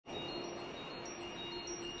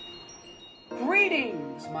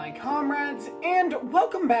Greetings, my comrades, and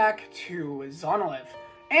welcome back to Zanolith.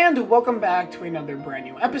 And welcome back to another brand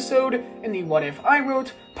new episode in the What If I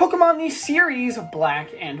Wrote Pokemon the Series Black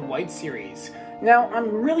and White series. Now,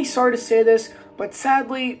 I'm really sorry to say this, but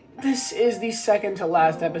sadly, this is the second to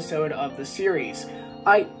last episode of the series.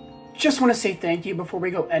 I just want to say thank you before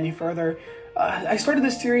we go any further. I started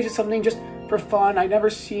this series as something just for fun. I'd never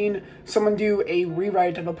seen someone do a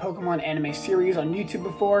rewrite of a Pokemon anime series on YouTube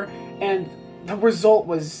before, and the result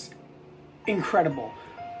was incredible.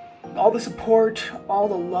 All the support, all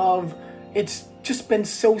the love, it's just been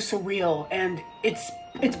so surreal, and it's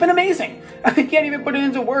been amazing. I can't even put it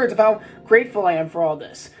into words of how grateful I am for all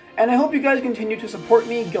this. And I hope you guys continue to support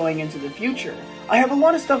me going into the future. I have a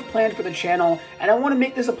lot of stuff planned for the channel, and I want to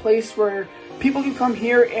make this a place where people can come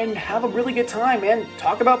here and have a really good time and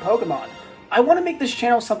talk about Pokemon. I want to make this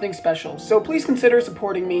channel something special, so please consider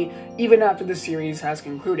supporting me even after the series has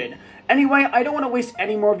concluded. Anyway, I don't want to waste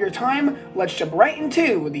any more of your time. Let's jump right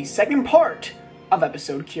into the second part of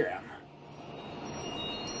episode Kyruem.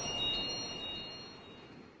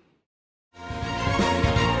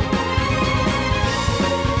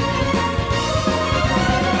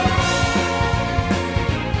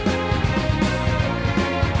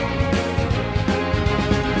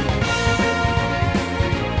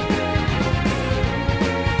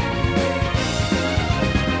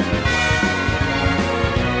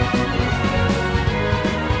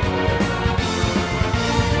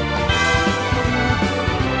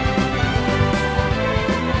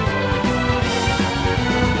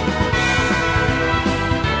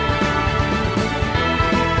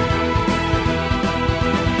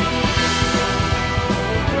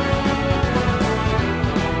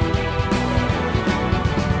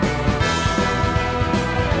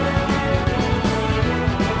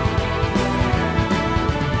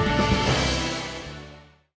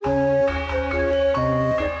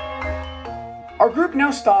 Our group now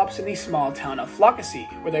stops in the small town of Flockacy,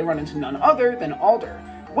 where they run into none other than Alder,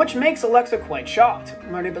 which makes Alexa quite shocked,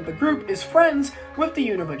 learning that the group is friends with the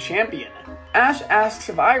Unova champion. Ash asks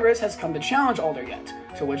if Iris has come to challenge Alder yet,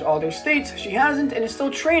 to which Alder states she hasn't and is still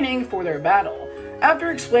training for their battle.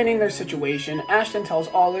 After explaining their situation, Ash then tells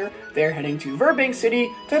Alder they're heading to Verbank City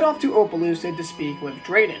to head off to Opelucid to speak with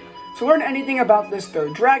Drayden, to learn anything about this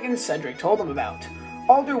third dragon Cedric told them about.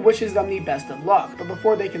 Alder wishes them the best of luck, but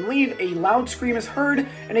before they can leave, a loud scream is heard,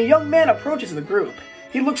 and a young man approaches the group.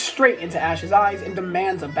 He looks straight into Ash's eyes and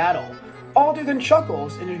demands a battle. Alder then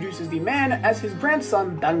chuckles and introduces the man as his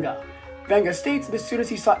grandson, Benga. Benga states that as soon as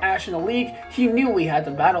he saw Ash in the league, he knew he had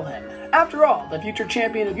to battle him. After all, the future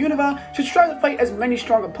champion of Unova should try to fight as many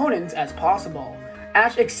strong opponents as possible.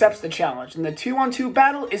 Ash accepts the challenge, and the 2-on-2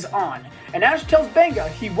 battle is on, and Ash tells Benga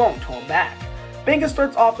he won't hold back. Benga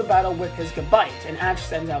starts off the battle with his Gabite, and Ash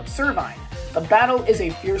sends out Servine. The battle is a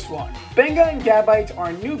fierce one. Benga and Gabite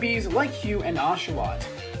are newbies like Hugh and Oshawott.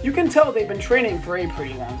 You can tell they've been training for a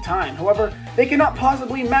pretty long time, however, they cannot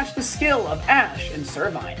possibly match the skill of Ash and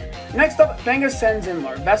Servine. Next up, Benga sends in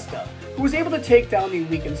Larvesta, who was able to take down the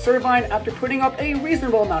weakened Servine after putting up a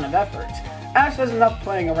reasonable amount of effort. Ash has enough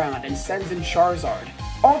playing around and sends in Charizard.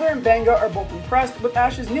 Alder and Benga are both impressed with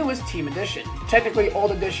Ash's newest team edition. Technically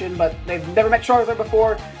old edition, but they've never met Charizard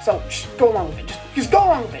before, so just go along with it. Just go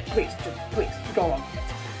along with it, please. Please, go along with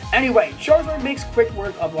it. Anyway, Charizard makes quick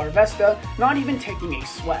work of Larvesta, not even taking a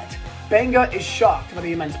sweat. Benga is shocked by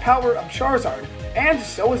the immense power of Charizard, and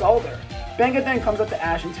so is Alder. Benga then comes up to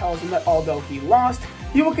Ash and tells him that although he lost,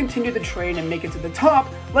 he will continue to train and make it to the top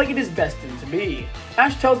like it is destined to be.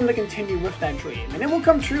 Ash tells him to continue with that dream, and it will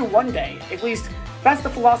come true one day. At least, that's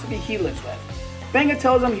the philosophy he lives with. Benga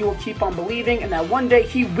tells him he will keep on believing and that one day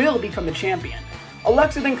he will become the champion.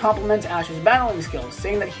 Alexa then compliments Ash's battling skills,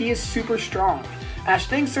 saying that he is super strong. Ash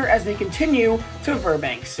thanks her as they continue to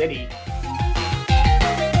Verbank City.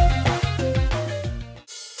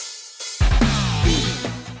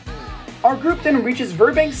 Our group then reaches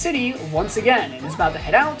Verbank City once again and is about to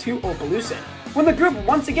head out to Opelucid, when the group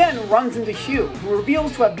once again runs into Hugh, who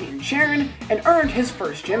reveals to have beaten Sharon and earned his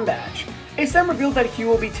first gym badge. It's then revealed that Hugh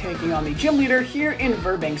will be taking on the gym leader here in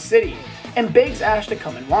Verbank City, and begs Ash to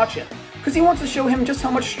come and watch him, because he wants to show him just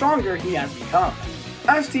how much stronger he has become.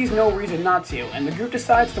 Ash sees no reason not to, and the group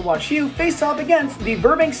decides to watch Hugh face off against the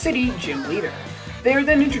Verbank City gym leader. They are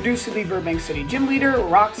then introduced to the Verbank City gym leader,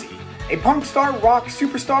 Roxy, a punk star, rock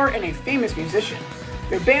superstar, and a famous musician.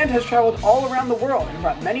 Their band has traveled all around the world and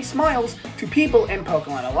brought many smiles to people and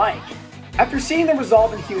Pokemon alike. After seeing the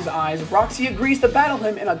resolve in Hugh's eyes, Roxy agrees to battle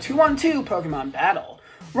him in a 2-on-2 Pokemon battle.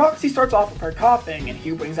 Roxy starts off with her coughing, and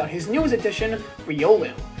Hugh brings out his newest addition,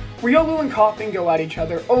 Riolu. Riolu and Koffing go at each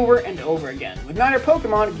other over and over again, with neither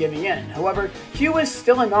Pokemon giving in. However, Hugh is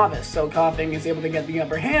still a novice, so Koffing is able to get the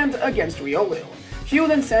upper hand against Riolu. Hugh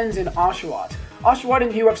then sends in Oshawott. Oshawott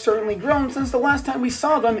and Hugh have certainly grown since the last time we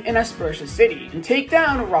saw them in Aspertia City, and take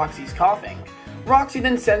down Roxy's Koffing. Roxy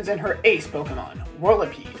then sends in her ace Pokemon,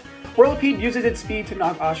 Whirlipede. Whirlipede uses its speed to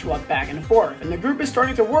knock Oshawott back and forth, and the group is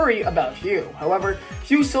starting to worry about Hugh. However,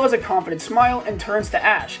 Hugh still has a confident smile and turns to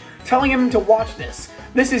Ash, telling him to watch this.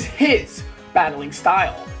 This is his battling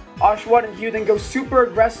style. Oshawott and Hugh then go super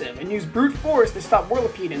aggressive and use brute force to stop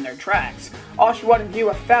Whirlipede in their tracks. Oshawott and Hugh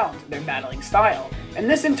have found their battling style, and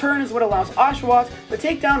this in turn is what allows Oshawott to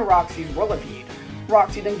take down Roxy's Whirlipede.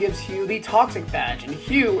 Roxy then gives Hugh the Toxic Badge, and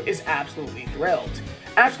Hugh is absolutely thrilled.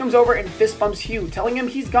 Ash comes over and fist bumps Hugh, telling him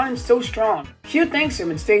he's gotten so strong. Hugh thanks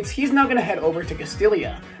him and states he's now going to head over to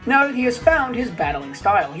Castilia. Now that he has found his battling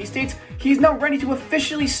style, he states he's now ready to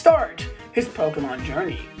officially start his Pokemon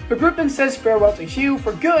journey. The group then says farewell to Hugh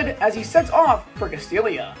for good as he sets off for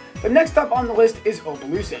Castilia. The next up on the list is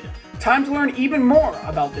Opelucid. Time to learn even more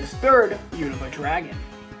about this third Unova Dragon.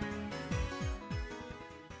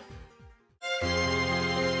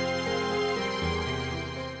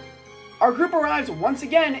 Our group arrives once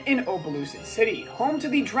again in Opelucid City, home to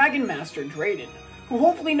the Dragon Master Drayden, who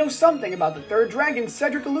hopefully knows something about the third dragon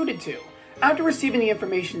Cedric alluded to. After receiving the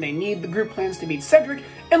information they need, the group plans to meet Cedric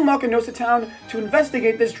in Locanosa Town to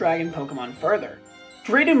investigate this dragon Pokemon further.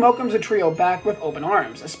 Drayden welcomes the trio back with open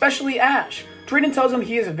arms, especially Ash. Drayden tells him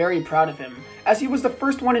he is very proud of him, as he was the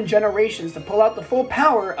first one in generations to pull out the full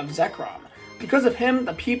power of Zekrom. Because of him,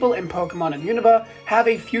 the people and Pokemon of Unova have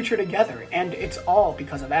a future together, and it's all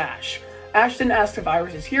because of Ash. Ash then asks if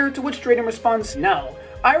Iris is here, to which Drayden responds no.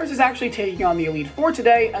 Iris is actually taking on the Elite Four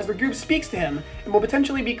today as the group speaks to him and will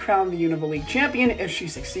potentially be crowned the Unova League champion if she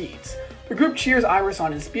succeeds. The group cheers Iris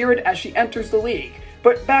on in spirit as she enters the league,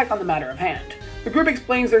 but back on the matter of hand. The group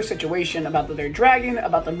explains their situation about the third dragon,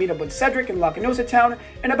 about the meetup with Cedric in Locanosa Town,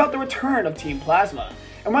 and about the return of Team Plasma,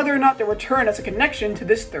 and whether or not their return has a connection to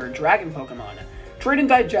this third dragon Pokemon. Drayden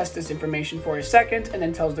digests this information for a second and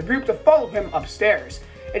then tells the group to follow him upstairs.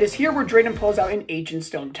 It is here where Drayden pulls out an ancient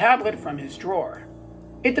stone tablet from his drawer.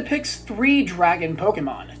 It depicts 3 dragon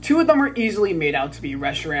Pokemon. 2 of them are easily made out to be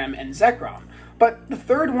Reshiram and Zekrom, but the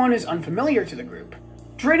third one is unfamiliar to the group.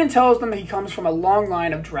 Drayden tells them that he comes from a long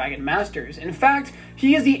line of dragon masters. In fact,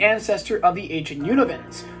 he is the ancestor of the ancient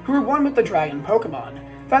Unovans, who were one with the dragon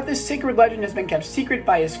Pokemon. That this sacred legend has been kept secret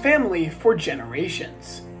by his family for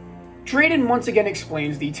generations. Drayden once again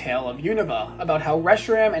explains the tale of Unova, about how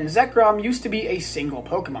Reshiram and Zekrom used to be a single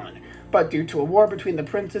Pokemon, but due to a war between the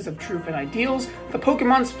Princes of Truth and Ideals, the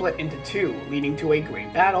Pokemon split into 2, leading to a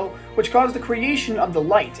great battle, which caused the creation of the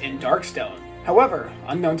Light and Darkstone. However,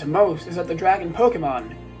 unknown to most is that the dragon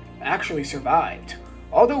Pokemon actually survived.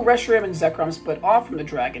 Although Reshiram and Zekrom split off from the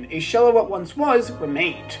dragon, a shell of what once was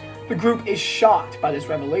remained. The group is shocked by this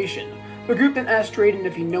revelation. The group then asks Drayden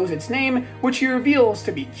if he knows its name, which he reveals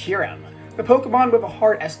to be Kyruem, the Pokemon with a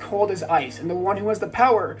heart as cold as ice and the one who has the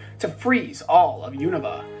power to freeze all of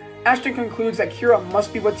Unova. Ashton concludes that Kyruem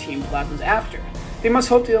must be what Team Plasma's after. They must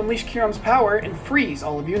hope to unleash Kyurem's power and freeze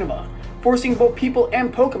all of Unova, forcing both people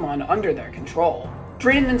and Pokemon under their control.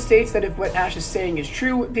 Drayden then states that if what Ash is saying is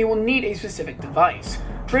true, they will need a specific device.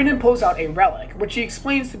 Drayden pulls out a relic, which he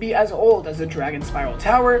explains to be as old as the Dragon Spiral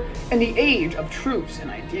Tower and the age of truths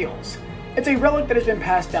and ideals. It's a relic that has been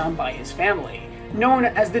passed down by his family, known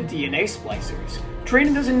as the DNA Splicers.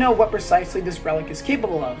 Drayden doesn't know what precisely this relic is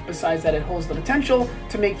capable of, besides that it holds the potential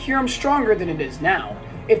to make Kyurem stronger than it is now.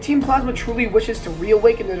 If Team Plasma truly wishes to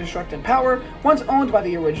reawaken the destructive power once owned by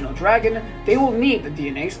the original dragon, they will need the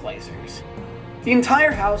DNA Splicers. The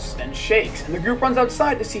entire house then shakes, and the group runs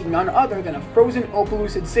outside to see none other than a frozen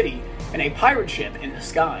Opelucid City and a pirate ship in the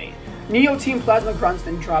sky. Neo Team Plasma grunts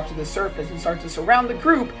then drops to the surface and starts to surround the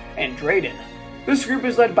group and Drayden. This group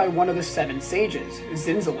is led by one of the 7 sages,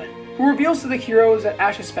 Zinzalin, who reveals to the heroes that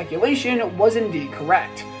Ash's speculation was indeed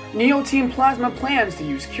correct. Neo Team Plasma plans to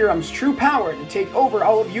use Kyurem's true power to take over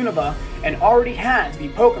all of Unova and already has the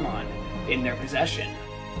Pokemon in their possession.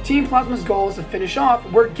 Team Plasma's goal is to finish off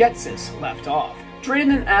where Getsis left off. Drayden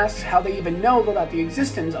then asks how they even know about the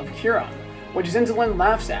existence of Kyurem, which Zinzalin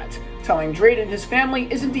laughs at, telling Drayden his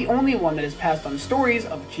family isn't the only one that has passed on stories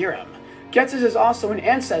of Kyurem. Getsis is also an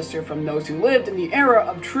ancestor from those who lived in the era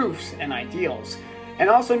of truths and ideals, and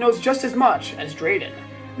also knows just as much as Drayden.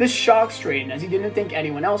 This shocks Drayden as he didn't think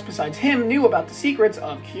anyone else besides him knew about the secrets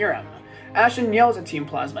of Kyurem. Ashton yells at Team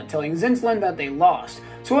Plasma, telling Zinzalin that they lost,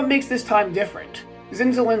 so what makes this time different?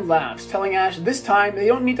 Zinzalin laughs, telling Ash this time they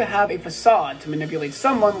don't need to have a facade to manipulate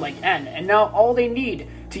someone like N, and now all they need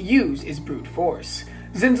to use is brute force.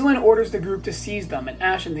 Zinzolin orders the group to seize them, and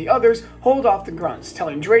Ash and the others hold off the grunts,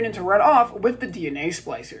 telling Drayden to run off with the DNA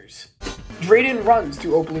splicers. Drayden runs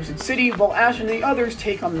to Opaloosa City while Ash and the others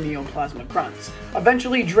take on the Neoplasma grunts.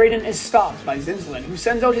 Eventually, Drayden is stopped by Zinzolin, who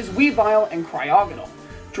sends out his Weavile and Cryogonal.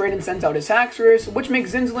 Drayden sends out his Haxorus, which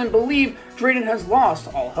makes Zinzolin believe Drayden has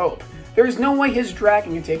lost all hope. There is no way his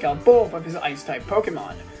Dragon can take out both of his Ice-type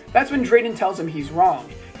Pokemon. That's when Drayden tells him he's wrong.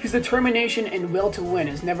 His determination and will to win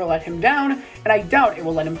has never let him down, and I doubt it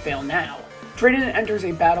will let him fail now. Drayden enters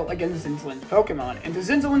a battle against Zinzolin's Pokemon, and to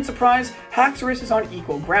Zinzolin's surprise, Haxorus is on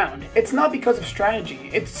equal ground. It's not because of strategy,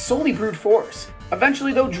 it's solely brute force.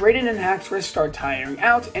 Eventually though, Drayden and Haxorus start tiring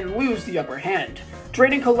out and lose the upper hand.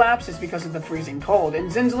 Drayden collapses because of the freezing cold,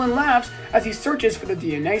 and Zinzolin laughs as he searches for the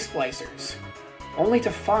DNA splicers, only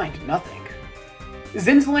to find nothing.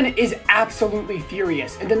 Zinzolin is absolutely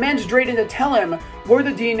furious and demands Drayden to tell him where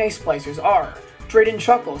the DNA splicers are. Drayden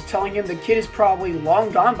chuckles, telling him the kid is probably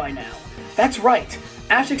long gone by now. That's right,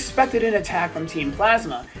 Ash expected an attack from Team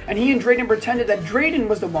Plasma, and he and Drayden pretended that Drayden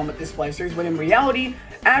was the one with the splicers when in reality,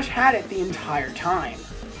 Ash had it the entire time.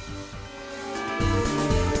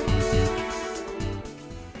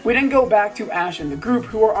 We then go back to Ash and the group,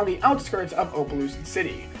 who are on the outskirts of Opaloosa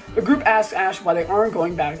City. The group asks Ash why they aren't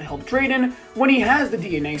going back to help Drayden when he has the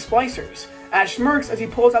DNA splicers. Ash smirks as he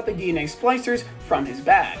pulls out the DNA splicers from his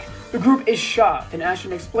bag. The group is shocked, and Ash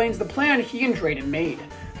explains the plan he and Drayden made.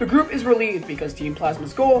 The group is relieved because Team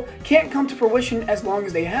Plasma's goal can't come to fruition as long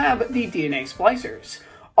as they have the DNA splicers.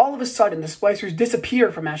 All of a sudden, the splicers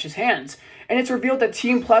disappear from Ash's hands, and it's revealed that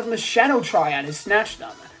Team Plasma's Shadow Triad has snatched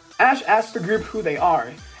them. Ash asks the group who they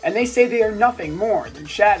are, and they say they are nothing more than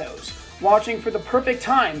shadows, watching for the perfect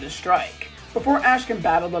time to strike. Before Ash can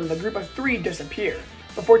battle them, the group of three disappear,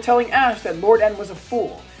 before telling Ash that Lord N was a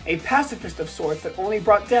fool, a pacifist of sorts that only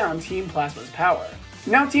brought down Team Plasma's power.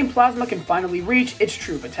 Now Team Plasma can finally reach its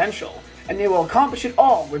true potential, and they will accomplish it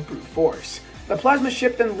all with brute force. The Plasma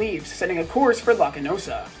ship then leaves, setting a course for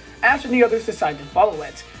Lacanosa. Ash and the others decide to follow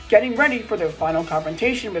it, getting ready for their final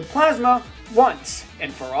confrontation with Plasma once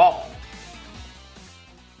and for all.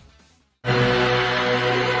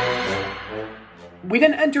 We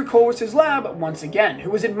then enter Colress's lab once again,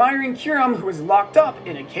 who is admiring Kyruem, who is locked up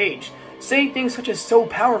in a cage, saying things such as so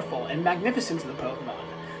powerful and magnificent to the Pokemon.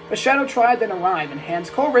 The Shadow Triad then arrive and hands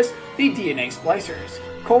Colress the DNA splicers.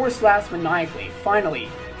 Colress laughs maniacally. Finally,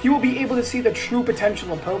 he will be able to see the true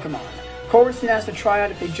potential of Pokemon. Colress then asks the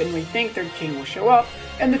Triad if they genuinely think their king will show up,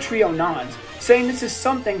 and the trio nods, saying this is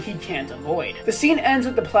something he can't avoid. The scene ends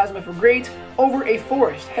with the Plasma Frigate over a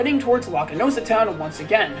forest, heading towards Lacanosa Town once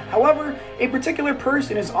again. However, a particular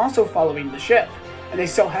person is also following the ship, and they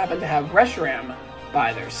so happen to have Reshiram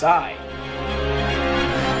by their side.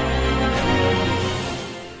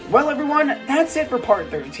 Well everyone, that's it for part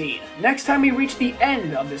 13. Next time we reach the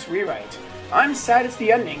end of this rewrite. I'm sad it's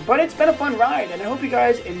the ending, but it's been a fun ride and I hope you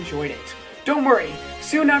guys enjoyed it. Don't worry,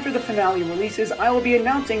 soon after the finale releases, I will be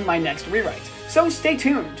announcing my next rewrite, so stay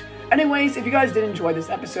tuned. Anyways, if you guys did enjoy this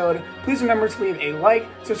episode, please remember to leave a like,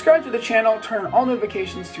 subscribe to the channel, turn on all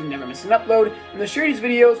notifications to never miss an upload, and to share these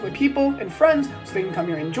videos with people and friends so they can come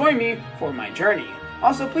here and join me for my journey.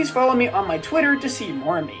 Also, please follow me on my Twitter to see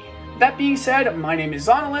more of me. That being said, my name is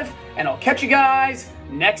Zanolith, and I'll catch you guys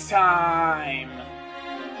next time!